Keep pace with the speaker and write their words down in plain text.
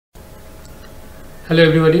Hello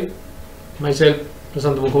everybody, myself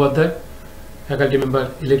Prashant Mukhopadhyay, faculty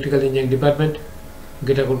member Electrical Engineering Department,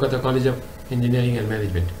 Greater Kolkata College of Engineering and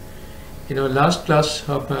Management. In our last class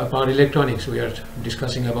of power electronics, we are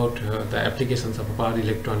discussing about the applications of power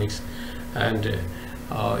electronics, and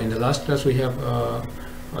in the last class we have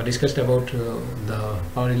discussed about the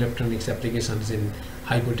power electronics applications in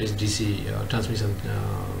high voltage DC transmission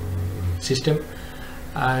system,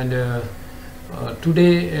 and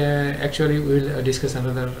today actually we will discuss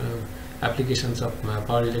another applications of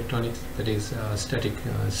power electronics, that is static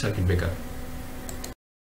circuit breaker.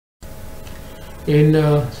 In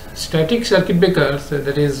static circuit breakers,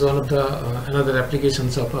 that is one of the another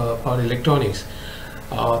applications of power electronics.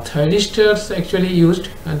 Thyristors actually used,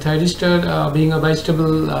 and thyristor being a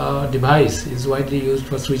bistable device is widely used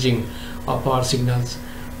for switching of power signals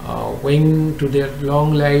owing to their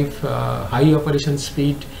long life, high operation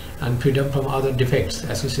speed and freedom from other defects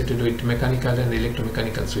associated with mechanical and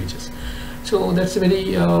electromechanical switches. So that's a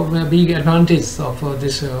very big advantage of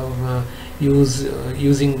this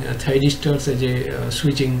using thyristors as a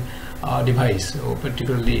switching device,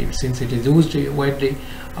 particularly since it is used widely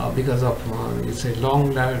because of it's a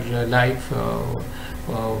long life,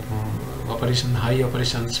 operation, high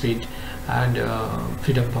operation speed and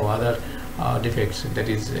freedom from other defects that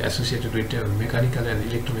is associated with mechanical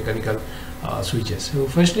and electromechanical switches. So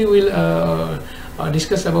firstly we'll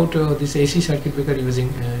discuss about this AC circuit breaker using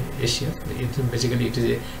ACR. Basically it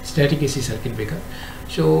is a static AC circuit breaker.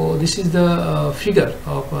 So this is the figure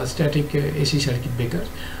of a static AC circuit breaker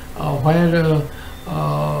where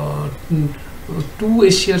two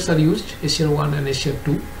ACRs are used, ACR 1 and ACR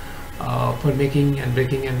 2 for making and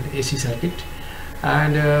breaking an AC circuit,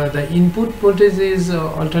 and the input voltage is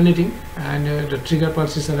alternating, and the trigger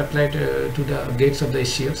pulses are applied to the gates of the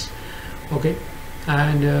ACRs, okay,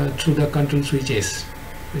 and through the control switch S.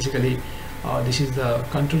 Basically this is the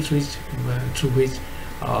control switch through which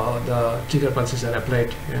the trigger pulses are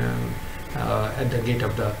applied at the gate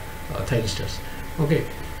of the thyristors, okay.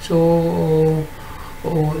 So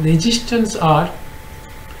resistance R,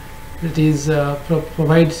 that is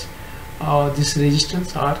provides this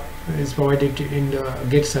resistance R is provided in the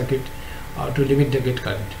gate circuit to limit the gate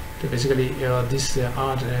current. So basically this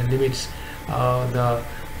R limits the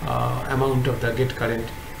amount of the gate current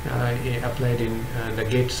applied in the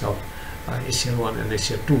gates of ACR 1 and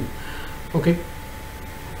ACR 2, okay.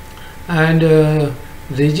 And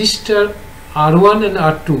resistor R1 and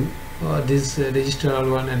R2, this resistor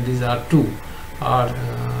R1 and this R2 are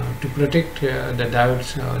to protect the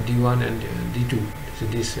diodes D1 and D2. So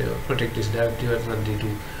this protect this diode D1 and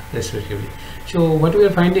D2 respectively. So what we are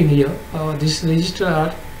finding here, this resistor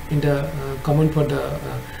R in the common for the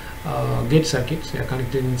gate circuits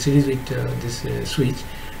connected in series with this switch,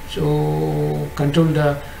 so control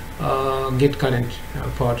the gate current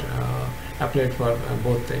for applied for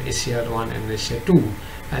both the ACR 1 and ACR 2,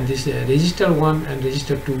 and this resistor 1 and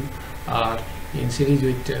resistor 2 are in series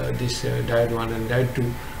with this diode 1 and diode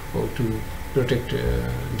 2 to protect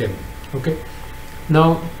them, okay.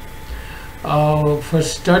 Now for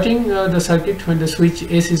starting the circuit, when the switch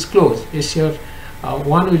S is closed, ACR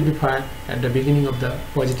 1 will be fired at the beginning of the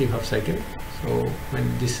positive half cycle. So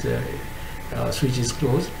when this switch is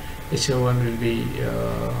closed, ACR 1 will be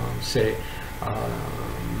say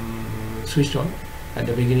switched on at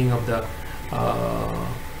the beginning of the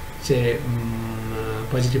say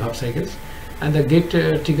positive half cycles, and the gate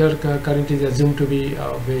trigger current is assumed to be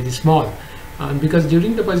very small, and because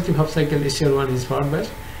during the positive half cycle ACR 1 is forward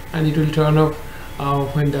biased, and it will turn off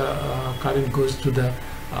when the current goes to the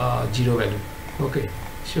zero value, okay.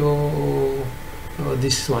 So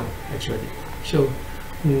this one actually so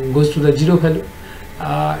goes to the zero value.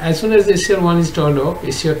 As soon as ACR 1 is turned off,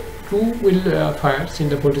 ACR 2 will fire since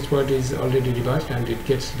the voltage point is already reversed and it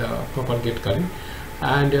gets the proper gate current,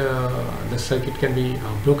 and the circuit can be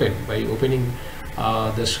broken by opening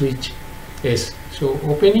the switch S. So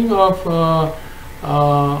opening of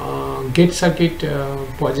gate circuit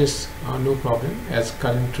poses no problem as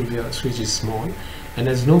current through the switch is small, and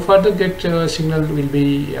as no further gate signal will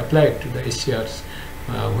be applied to the ACRs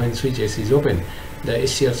when switch S is open, the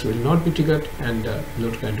ACRs will not be triggered and the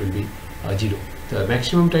load current will be 0. The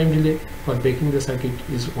maximum time delay for breaking the circuit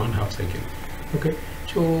is 1/2 cycle, okay.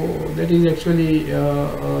 So that is actually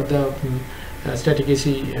the static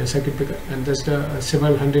AC circuit breaker, and thus the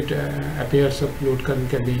several hundred amperes of load current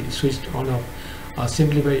can be switched on off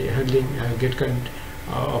simply by handling gate current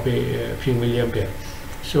of a few milliampere,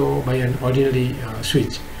 so by an ordinary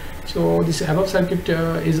switch. So this above circuit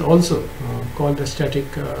is also called a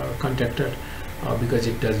static contactor because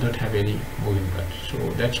it does not have any moving part, so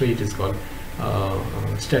that's why it is called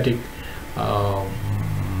static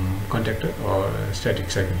contactor or static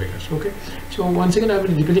circuit breakers. Okay, so once again I will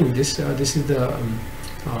be repeating this. This is the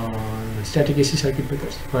static AC circuit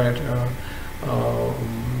breakers where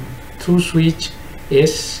through switch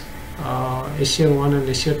S, SCR1 and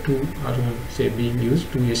SCR2 are say being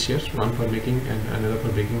used, two SCRs, one for making and another for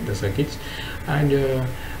breaking the circuits, and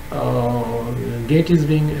gate is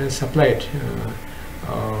being supplied.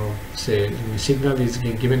 Say signal is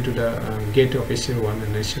given to the gate of SCR1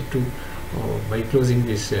 and SCR2 by closing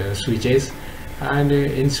this switches, and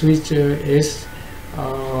in switch S,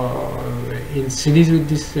 in series with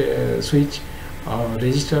this switch,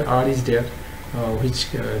 resistor R is there,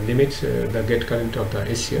 which limits the gate current of the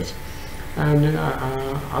SCRs, and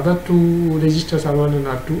other two resistors R1 and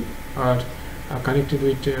R2 are connected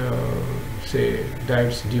with say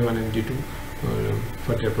diodes D1 and D2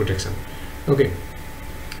 for their protection. Okay,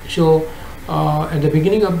 so at the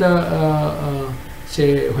beginning of the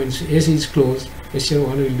say when S is closed,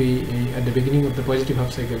 SCR1 will be at the beginning of the positive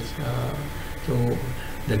half cycles, so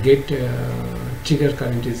the gate trigger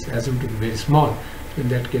current is assumed to be very small. In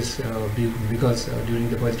that case, because during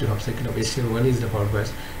the positive half cycle of SCR1 is the power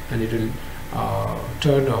bias, and it will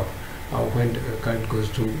turn off when the current goes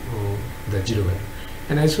to the zero value.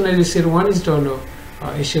 And as soon as SCR1 is turned off,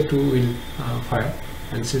 SCR2 will fire,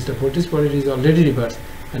 and since the voltage polarity is already reversed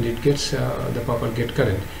and it gets the proper gate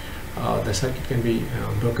current, the circuit can be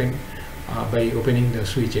broken by opening the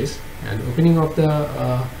switches, and opening of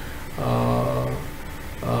the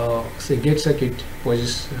say gate circuit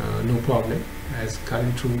poses no problem, as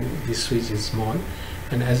current through this switch is small,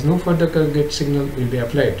 and as no further gate signal will be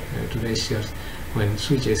applied to the SCRs when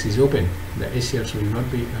switch S is open, the SCRs will not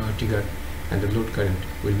be triggered and the load current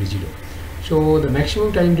will be zero. So the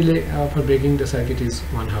maximum time delay for breaking the circuit is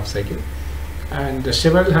 1/2 cycle, and the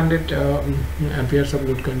several hundred amperes of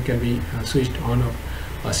load current can be switched on off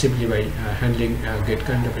simply by handling gate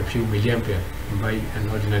current of a few milliampere by an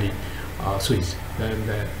ordinary switch. And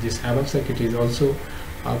this above circuit is also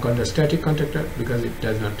called a static contactor because it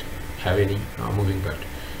does not have any moving part.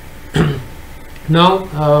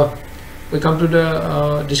 Now we come to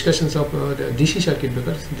the discussions of the DC circuit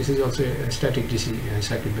breakers. This is also a static DC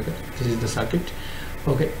circuit breaker. This is the circuit.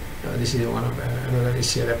 Okay, this is one of another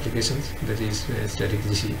SCR applications, that is static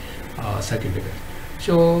DC circuit breaker.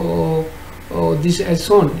 So this as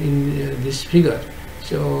shown in this figure.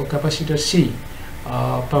 So capacitor C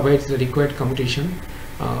provides the required commutation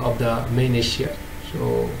of the main SCR.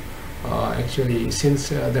 So actually, since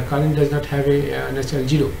the current does not have a natural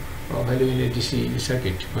zero value in a DC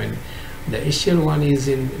circuit, when the SCR1 is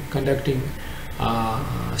in conducting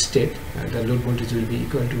state, the load voltage will be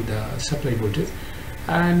equal to the supply voltage,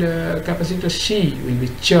 and capacitor C will be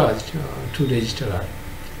charged to resistor R.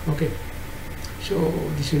 Okay, so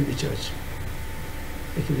this will be charged.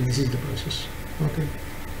 Actually, this is the process. Okay,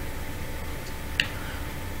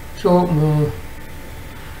 so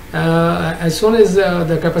as soon as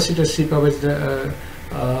the capacitor C provides the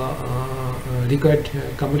required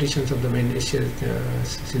commutations of the main SCR,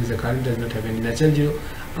 since the current does not have any natural zero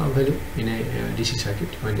value in a DC circuit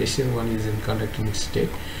when the SCR1 is in conducting state,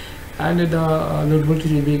 and the load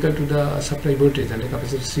voltage will be equal to the supply voltage, and the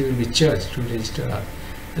capacitor C will be charged to resistor R,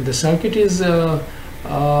 and the circuit is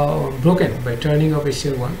broken by turning off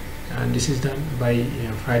SCR1, and this is done by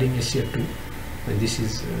firing SCR2, and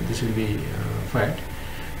this will be fired.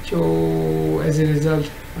 So as a result,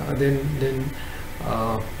 then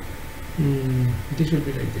this will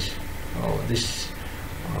be like this. This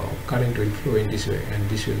current will flow in this way, and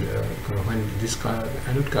this will when this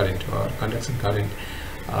anode current or conduction current,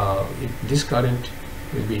 this current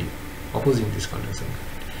will be opposing this conduction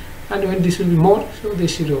current, and when this will be more, so the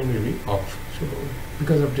SCR1 will be off. So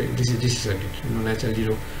because of this circuit, natural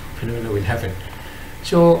zero phenomena will happen.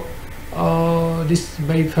 So this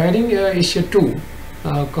by firing SCR2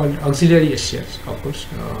 called auxiliary SCRs, of course,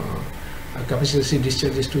 capacitor C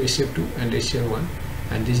discharges to SCR2 and SCR1,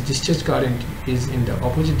 and this discharge current is in the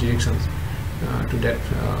opposite directions to that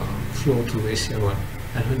flow through SCR1,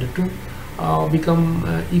 and when the two become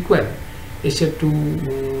equal, SCR2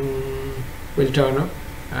 will turn up,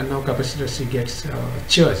 and now capacitor C gets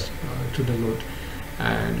charged to the load,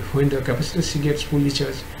 and when the capacitor C gets fully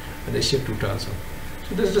charged, the SCR2 turns off.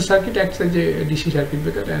 So this the circuit acts as a DC circuit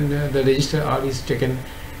breaker, and the resistor R is taken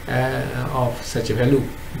of such a value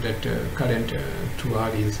that current through R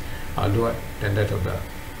is lower than that of the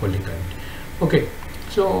holding current. Okay,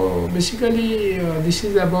 so basically this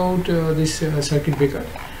is about this circuit breaker,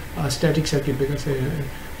 static circuit breaker.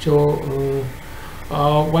 So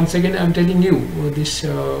once again I am telling you this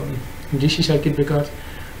DC circuit breaker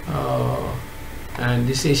and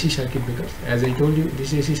this AC circuit breakers. As I told you,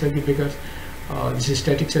 this AC circuit breakers, this is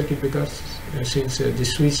static circuit breakers, since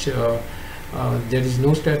this switch there is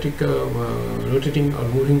no static rotating or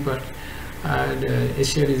moving part, and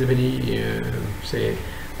SCR is a very say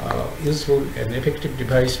useful and effective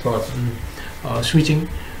device for switching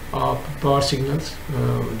power signals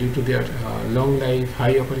due to their long life,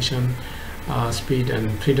 high operation speed,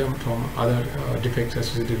 and freedom from other defects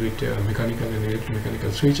associated with mechanical and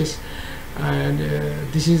electromechanical switches. And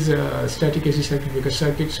this is a static AC circuit breaker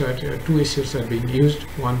circuit, so two ACs are being used,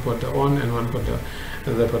 one for the on and one for the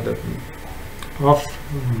other for the off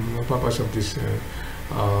purpose of this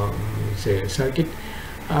say circuit.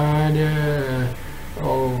 And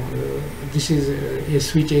this is a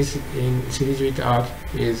switch is in series with R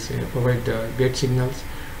is provide the gate signals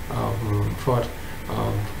for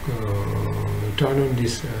turn on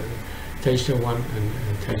this thyristor 1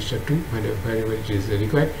 and thyristor 2 wherever it is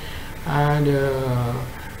required. And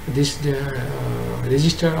this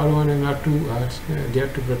resistor R1 and R2 are there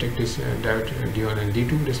to protect this diode D1 and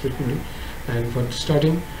D2 respectively. And for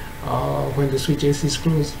starting, when the switch S is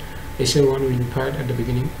closed, SCR1 will be fired at the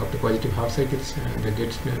beginning of the positive half cycles, and the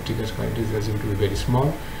gate triggers current is assumed to be very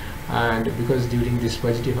small. And because during this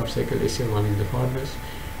positive half cycle SCR1 is the forward bias,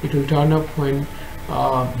 it will turn up when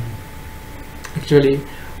actually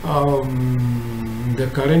the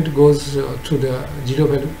current goes to the zero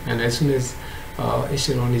value, and as soon as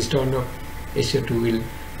SCR1 is turned up, SCR2 will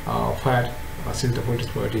fire since the voltage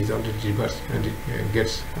property is already reversed, and it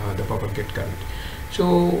gets the proper gate current.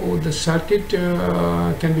 So the circuit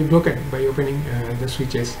can be broken by opening the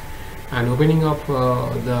switches, and opening of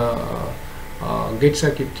the gate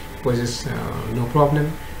circuit poses no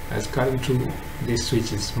problem, as current through this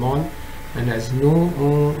switch is small, and as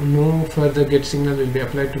no further gate signal will be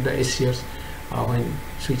applied to the SCRs. When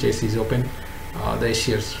switch S is open, the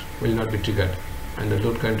SCRs will not be triggered, and the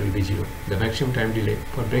load current will be zero. The maximum time delay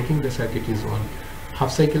for breaking the circuit is 1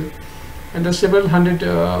 half cycle, and the several hundred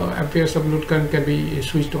amperes of load current can be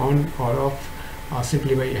switched on or off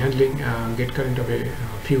simply by handling gate current of a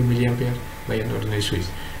few milliampere by an ordinary switch.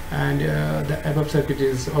 And the above circuit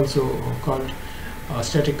is also called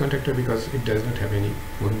static contactor because it does not have any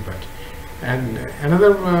moving part. And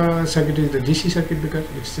another circuit is the DC circuit breaker.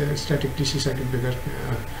 It's a static DC circuit breaker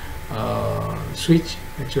switch,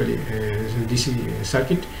 actually is a DC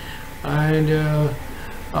circuit. And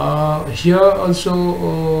here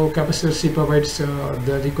also capacitor C provides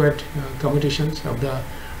the required commutations of the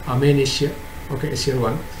main SCR, okay,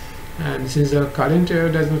 SCR1. And since the current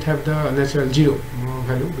does not have the natural zero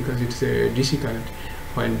value because it's a DC current,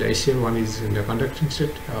 when the SCR1 is in the conduction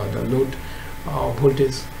state, the load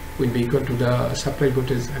voltage will be equal to the supply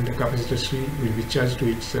voltage, and the capacitor C will be charged to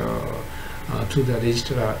its through the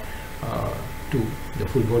resistor R to the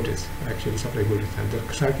full voltage, actually supply voltage, and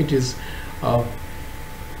the circuit is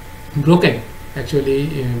broken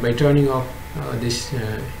actually by turning off this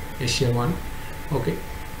SCR1, okay.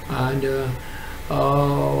 And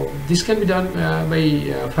this can be done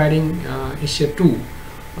by firing SCR2,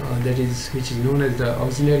 that is, which is known as the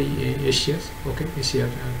auxiliary SCRs, okay.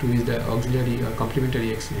 SCR2 is the auxiliary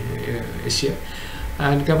complementary SCR,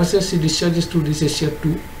 and capacitor C discharges to this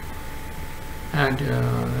SCR2 and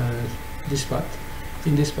this path,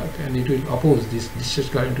 in this path, and it will oppose this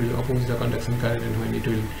discharge current, will oppose the conduction current, and when it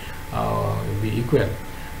will be equal,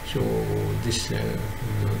 so this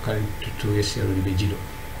current to SCR will be zero,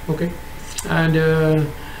 okay. And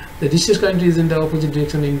the discharge current is in the opposite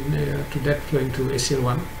direction to that flowing to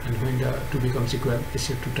SCR1, and when the 2 becomes equal,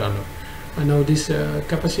 SCR2 turn off. And now this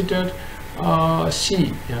capacitor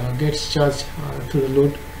C gets charged to the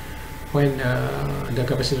load. When the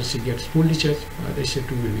capacitor C gets fully charged, the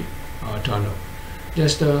SCR2 will be turned off.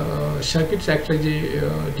 Just circuits act like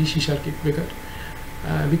a DC circuit breaker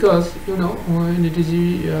because you know when it is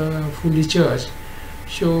fully charged,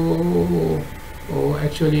 so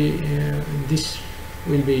actually this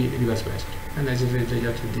will be reverse biased, and as a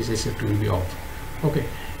result this SCR2 will be off, okay.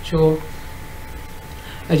 So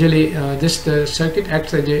actually this circuit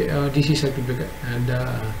acts as a DC circuit breaker, and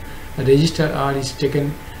a resistor R is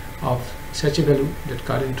taken of such a value that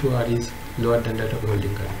current through R is lower than that of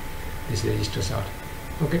holding current. This resistors R,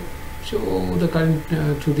 okay. So the current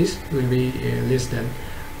through this will be less than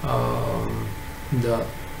the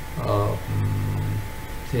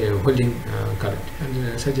say holding current,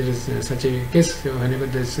 and such a case, whenever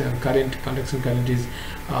this conduction current is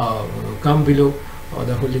come below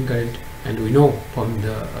the holding current, and we know from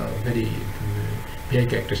the very VI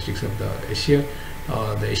characteristics of the SCR,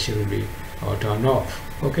 the SCR will be turned off,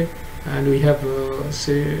 okay. and we have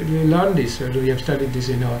learned this. We have studied this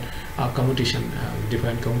in our commutation,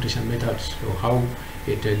 different commutation methods. So how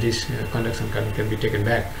this conduction current can be taken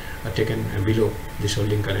back or taken below this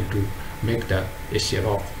holding current to make the SCR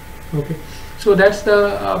off. Okay, so that's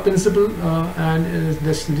the principle, and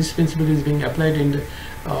this principle is being applied in the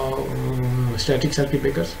static circuit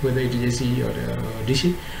breakers, whether it is AC or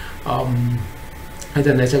DC.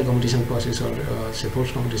 Either natural commutation process or say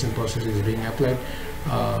forced commutation process is being applied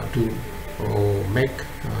to make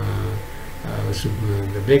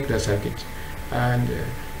break the circuit. And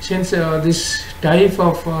since this type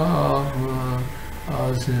of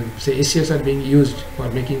say SCRs are being used for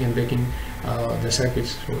making and breaking the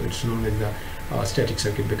circuits, so it's known as the static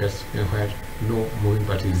circuit breakers, where no moving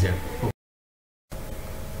part is there.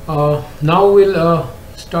 Now we'll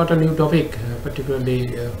start a new topic,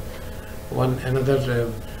 particularly another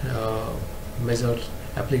major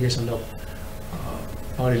application of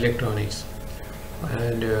power electronics,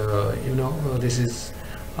 and this is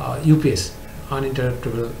UPS,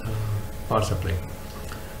 uninterruptible power supply.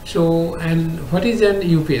 So, and what is an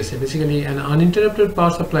UPS? Basically, an uninterrupted power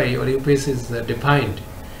supply, or UPS, is defined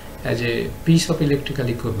as a piece of electrical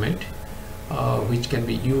equipment which can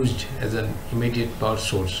be used as an immediate power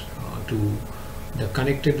source to the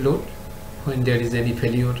connected load when there is any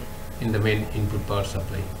failure in the main input power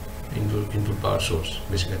supply, input power source,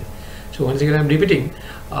 basically. So once again I am repeating,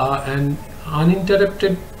 an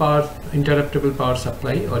interruptible power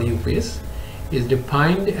supply, or UPS, is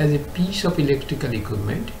defined as a piece of electrical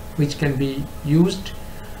equipment which can be used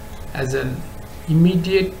as an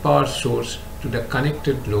immediate power source to the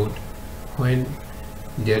connected load when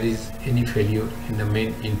there is any failure in the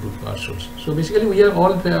main input power source. So basically we are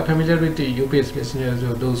all familiar with the UPS,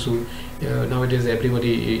 those who nowadays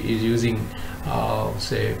everybody is using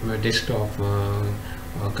say desktop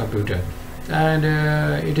computer, and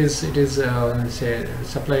it is say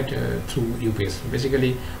supplied through UPS.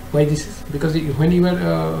 Basically, why this is? Because when you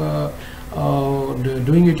are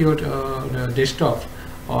doing it your desktop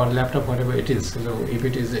or laptop, whatever it is, so if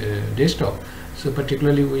it is desktop, so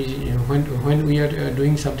particularly when we are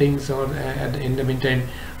doing something, so in the meantime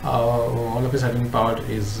all of a sudden power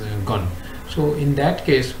is gone. So in that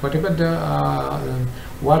case, whatever the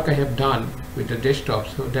work I have done with the desktop,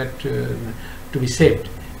 so that to be saved,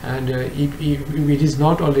 and if it is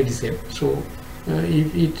not already saved, so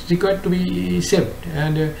it's required to be saved,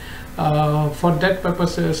 and for that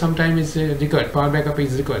purpose sometime is required, power backup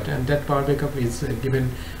is required, and that power backup is given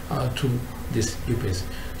through this UPS.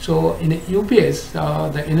 So in a UPS,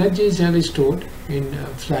 the energy is generally stored in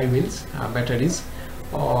flywheels, batteries,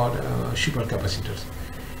 or supercapacitors.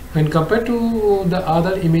 When compared to the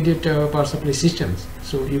other immediate power supply systems,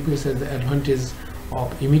 so UPS has the advantage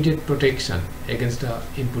of immediate protection against the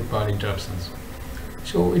input power interruptions.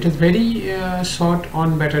 So it has very short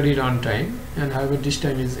on battery run time, and however this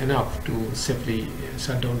time is enough to safely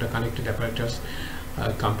shut down the connected apparatus,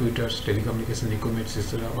 computers, telecommunication equipment,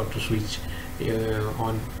 etc., or to switch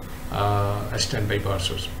on a standby power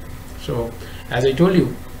source. So as I told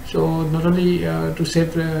you, so not only to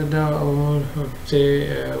save the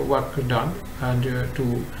say work done, and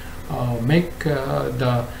to make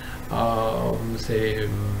the say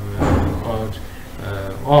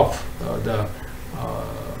off the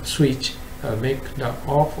switch, make the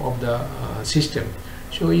off of the system,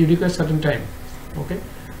 so you require certain time, okay,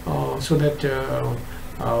 so that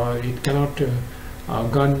it cannot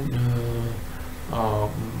gun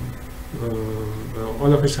all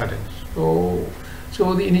of a sudden.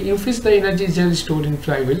 So in UPS, the energy is generally stored in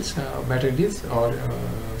flywheels, batteries, or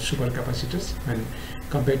supercapacitors, when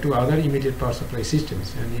compared to other immediate power supply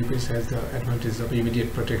systems. And UPS has the advantage of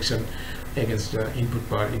immediate protection against input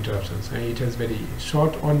power interruptions, and it has very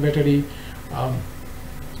short on battery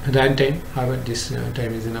run time. However, this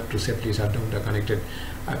time is enough to safely shut down the connected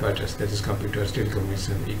apparatus, that is computers,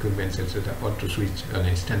 telecommunication equipment, etc., or to switch on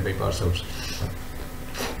a standby power source.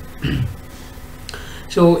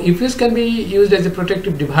 So UPS can be used as a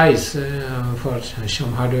protective device for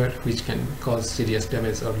some hardware which can cause serious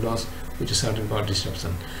damage or loss with a certain power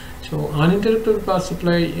disruption. So uninterrupted power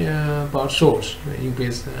supply power source,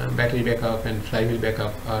 UPS, battery backup, and flywheel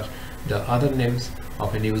backup are the other names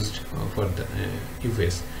often used for the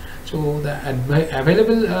UPS. So the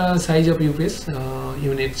available size of UPS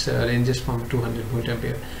units ranges from 200 volt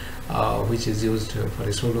ampere, which is used for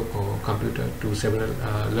a solo computer, to several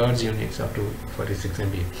large units up to 46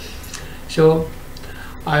 MB. So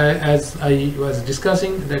as I was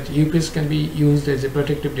discussing, that UPS can be used as a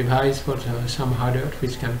protective device for some hardware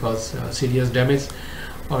which can cause serious damage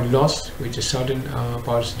or loss with a certain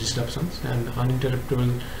power disruptions, and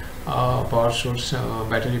uninterruptible power source,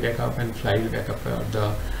 battery backup and flywheel backup are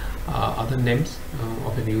the other names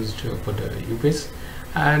often used for the UPS.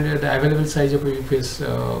 And the available size of UPS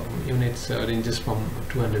units ranges from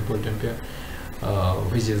 200 volt ampere,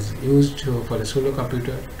 which is used for a solo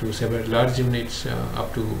computer, to several large units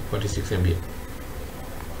up to 46 MVA.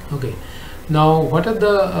 Okay, now what are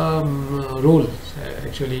the roles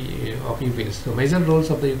actually of UPS? So major roles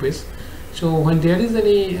of the UPS. So when there is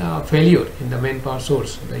any failure in the main power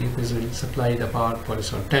source, the UPS will supply the power for a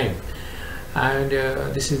short time, and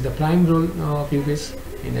this is the prime role of UPS.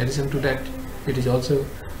 In addition to that, it is also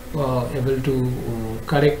able to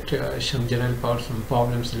correct some general some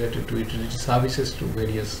problems related to utility services to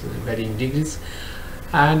varying degrees,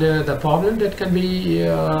 and the problem that can be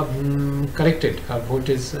corrected are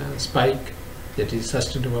voltage spike, that is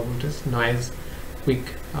sustained over voltage, noise, quick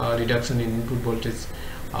reduction in input voltage,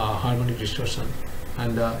 harmonic distortion,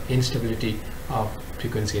 and the instability of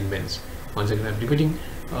frequency in bands. Once again, I am repeating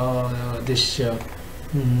this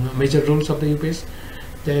major roles of the UPS.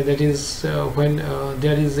 That is when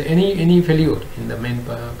there is any failure in the main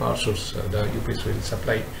power source, the UPS will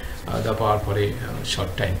supply the power for a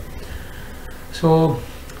short time. So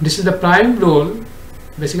this is the prime role.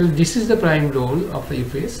 Basically, this is the prime role of the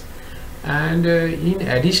UPS, and in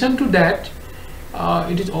addition to that,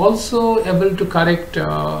 it is also able to correct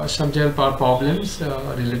some general power problems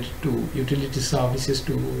related to utility services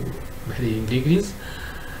to varying degrees.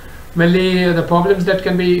 Mainly the problems that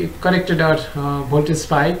can be corrected are voltage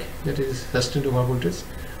spike, that is sustained over voltage,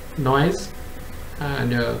 noise,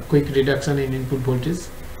 and quick reduction in input voltage,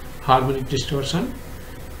 harmonic distortion,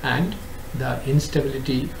 and the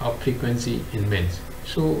instability of frequency in bands.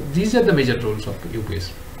 So these are the major roles of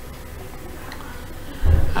UPS.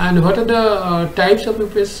 And what are the types of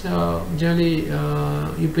UPS? Generally,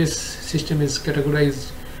 UPS system is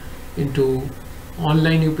categorized into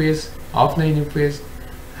online UPS, offline UPS,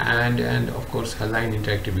 and of course a line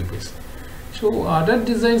interactive UPS. So other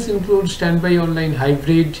designs include standby online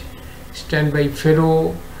hybrid, standby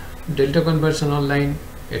ferro, delta conversion online,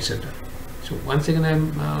 etc. So once again, I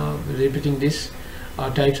am repeating this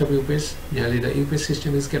types of UPS. Generally, the UPS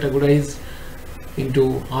system is categorized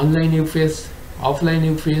into online UPS, offline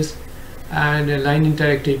UPS, and line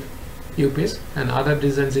interactive UPS. And other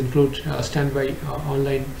designs include standby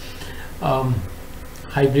online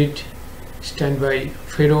hybrid, standby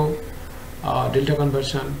ferro, delta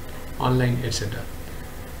conversion, online, etc.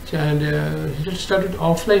 So, and let's start with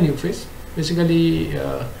offline UPS. Basically,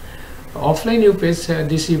 offline UPS,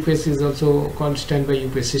 this UPS is also called standby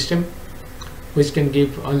UPS system, which can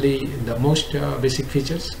give only the most basic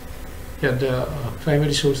features. Here the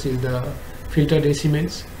primary source is the filtered AC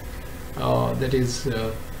mains, that is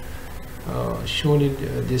shown in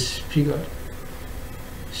this figure,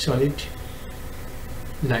 solid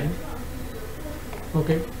line.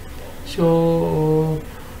 Okay, so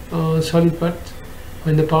solid part.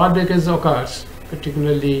 When the power breakage occurs,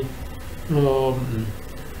 particularly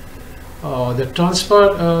the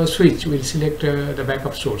transfer switch will select the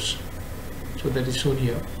backup source. So that is shown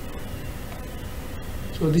here.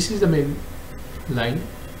 So this is the main line,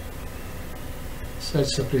 surge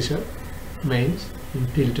suppressor, mains,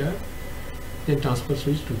 filter, then transfer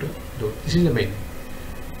switch to the load. This is the main.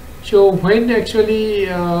 So when actually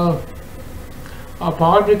a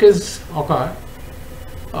power breakage occur,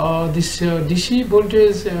 this DC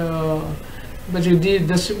voltage, but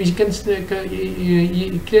we can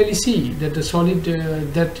clearly see that the solid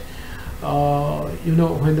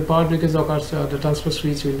when the power breakage occurs, the transfer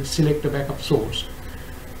switch will select the backup source.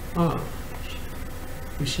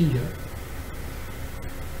 You see here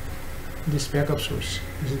this backup source.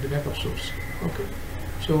 This is the backup source. Okay,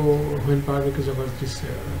 so when power breakage occurs, this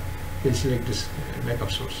will select this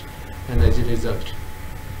backup source, and as a result,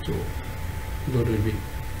 so load will be,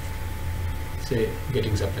 say,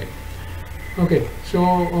 getting supplied. Okay, so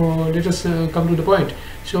let us come to the point.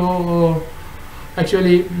 So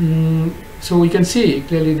actually, so we can see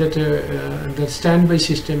clearly that the standby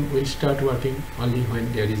system will start working only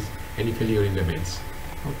when there is any failure in the mains.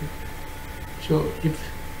 Okay, so if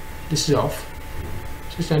this is off,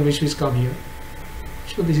 so standby switch come here.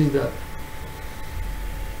 So this is the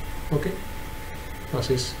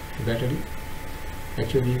process battery.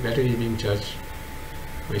 Actually, battery is being charged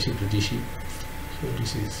AC to DC. So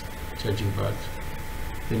this is charging part.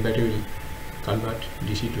 Then battery will convert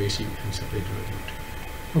DC to AC and supply to the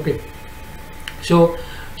load. Okay.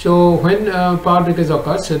 So when power breakage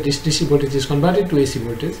occurs, this DC voltage is converted to AC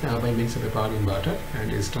voltage by means of a power inverter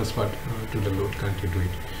and is transferred to the load connected to it.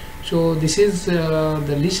 So this is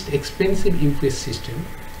the least expensive UPS system,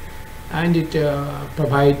 and it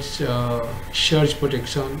provides surge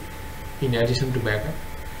protection in addition to backup,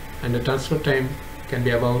 and the transfer time can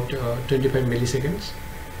be about 25 milliseconds,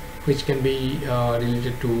 which can be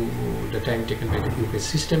related to the time taken by the UPS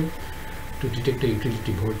system to detect the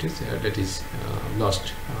utility voltage that is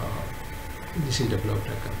lost. This is developed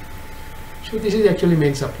backup. So this is actually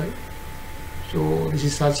main supply. So this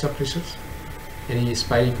is surge suppressors. Any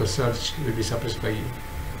spike or surge will be suppressed by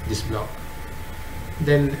this block.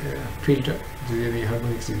 Then filter, the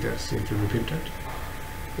harmonic filters seem to be filtered.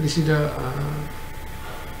 This is the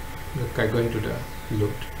going to the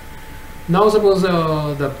load. Now suppose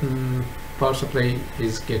the power supply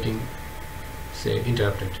is getting, say,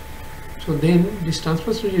 interrupted. So then this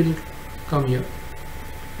transfer switch will come here.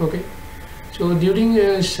 Okay. So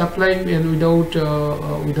during supply and without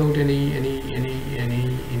any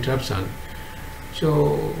interruption,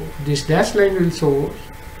 so this dash line will show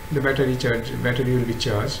the battery will be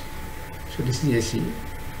charged. So this is AC.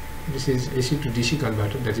 This is AC to DC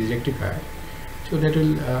converter, that is rectifier. So that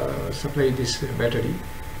will supply this battery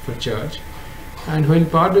for charge, and when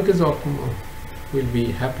power breakers off will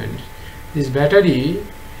be happened, this battery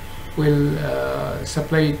will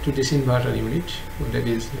supply to this inverter unit, that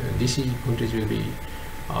is DC voltage will be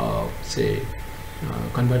say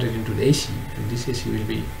converted into the AC, and this AC will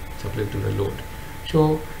be supplied to the load.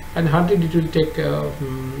 So and hardly it will take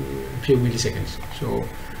few milliseconds, so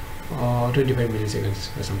 25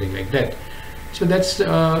 milliseconds or something like that. So that's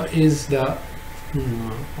is the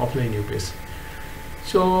offline UPS.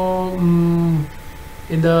 So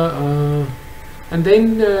in the and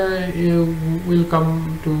then we'll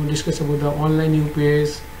come to discuss about the online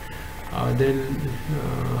UPS, then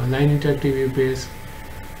line interactive UPS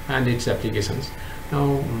and its applications.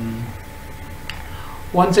 Now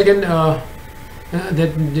once again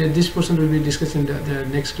this portion will be discussed in the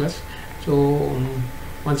next class. So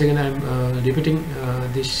once again I'm repeating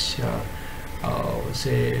this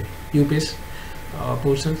say UPS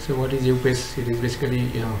portion. So what is UPS? It is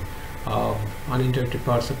basically uninterrupted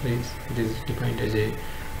power supplies. It is defined as a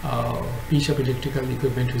piece of electrical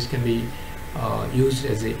equipment which can be used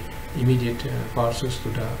as a immediate power source to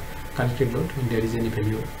the connected load when there is any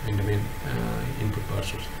failure in the main input power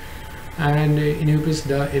source. And in UPS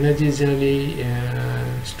the energy is generally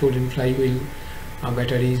stored in flywheel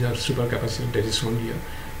batteries or supercapacitor, that is shown here.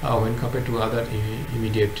 When compared to other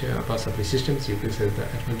immediate power supply systems, UPS has the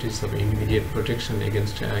advantage of immediate protection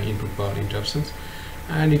against input power interruptions,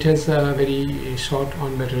 and it has a very short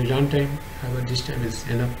on battery runtime. However, this time is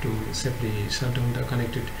enough to safely shut down the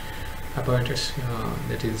connected apparatus,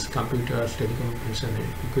 that is computers, telecommunication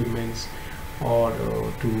equipments, or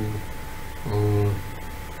to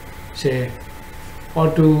say, or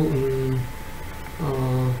to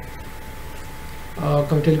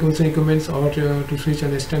telecommunication equipments, or to switch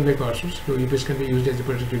on a standby power source. So UPS can be used as a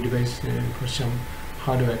protective device for some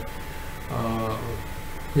hardware,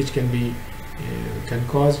 which can be can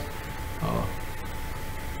cause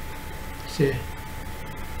say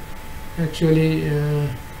actually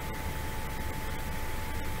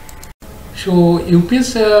so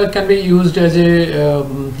UPS can be used as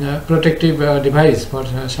a protective device for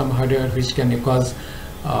some hardware which can cause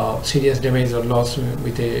serious damage or loss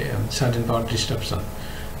with a sudden power disruption.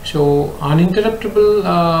 So uninterruptible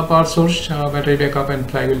power source, battery backup and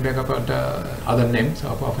flywheel backup are the other names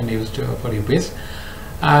often used for UPS.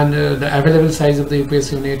 And the available size of the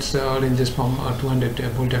UPS units ranges from 200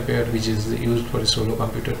 volt ampere, which is used for a solo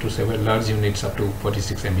computer, to several large units up to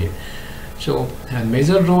 46 MVA. So, and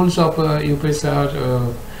major roles of UPS are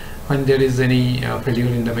when there is any failure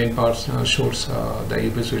in the main power source, the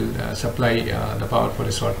UPS will supply the power for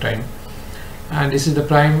a short time, and this is the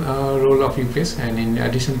prime role of UPS. And in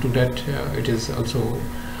addition to that, it is also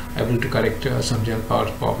able to correct some general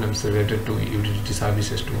power problems related to utility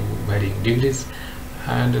services to varying degrees.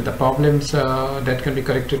 And the problems that can be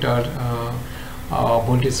corrected are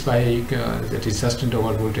voltage spike, that is sustained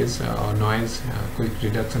over voltage, noise, quick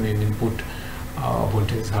reduction in input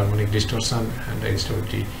voltage, harmonic distortion, and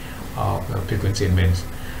instability of frequency in bands.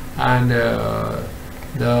 And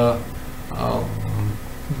the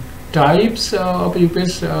types of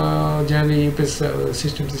UPS, generally UPS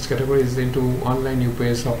systems is categorized into online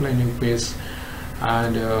UPS, offline UPS,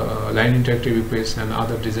 and line interactive UPS, and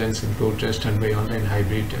other designs include standby online,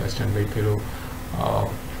 hybrid, standby ferro,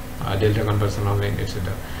 delta conversion online,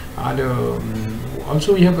 etc. And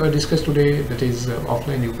also we have discussed today, that is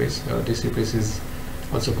offline UPS. This UPS is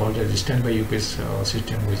also called as standby UPS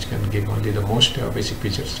system, which can give only the most basic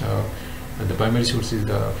features. The primary source is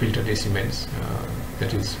the filtered AC mains,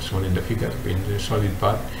 that is shown in the figure in the solid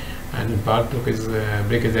path, and when path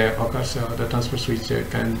breakage occurs, the transfer switch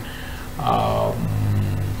can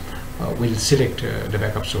will select the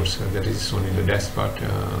backup source that is shown in the dashboard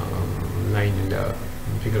line in the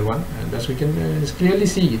figure 1, and thus we can clearly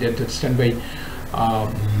see that the standby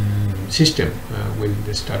system will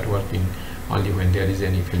start working only when there is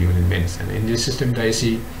any failure in mains. And in this system, the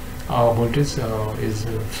AC voltage is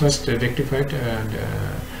first rectified and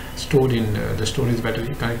stored in the storage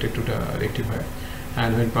battery connected to the rectifier,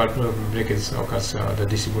 and when power breakage occurs, the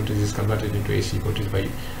DC voltage is converted into AC voltage by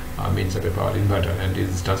means of a power inverter and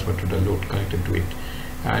is transferred to the load connected to it.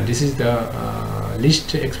 And this is the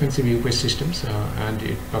least expensive UPS systems, and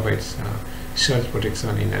it provides surge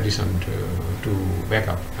protection in addition to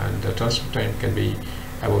backup, and the transfer time can be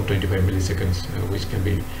about 25 milliseconds, which can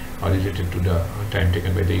be related to the time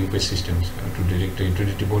taken by the UPS systems to detect the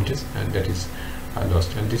utility voltage, and that is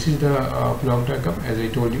lost. And this is the block diagram, as I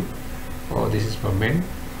told you. This is for main,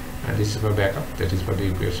 and this is for backup, that is for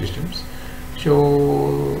the UPS systems.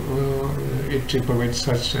 So it provides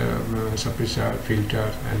such suppressor,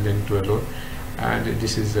 filter, and then to a load, and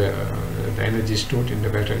this is the energy stored in the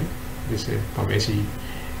battery. This from AC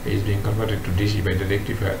is being converted to DC by the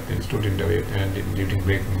rectifier, then stored in the way, and during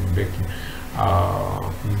breaking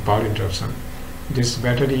power interruption, this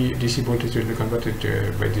battery DC voltage will be converted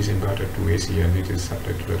by this inverter to AC, and it is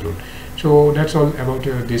supplied to the load. So that's all about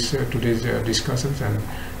this today's discussions. And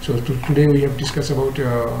so today we have discussed about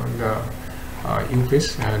the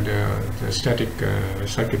UPS and the static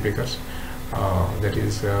circuit breakers, that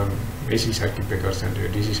is AC circuit breakers and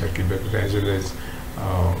DC circuit breakers, as well as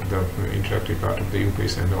the interactive part of the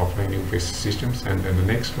UPS and the offline UPS systems. And then the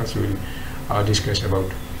next class we will discuss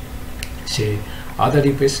about, say, other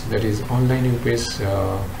UPS, that is online UPS,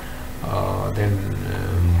 then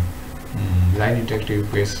line interactive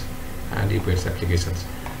UPS and UPS applications.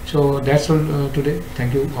 So that's all today.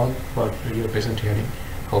 Thank you all for your patient hearing.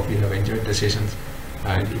 Hope you have enjoyed the sessions,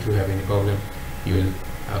 and if you have any problem, you will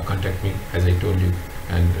contact me, as I told you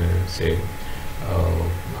and say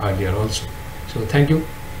earlier also. So thank you.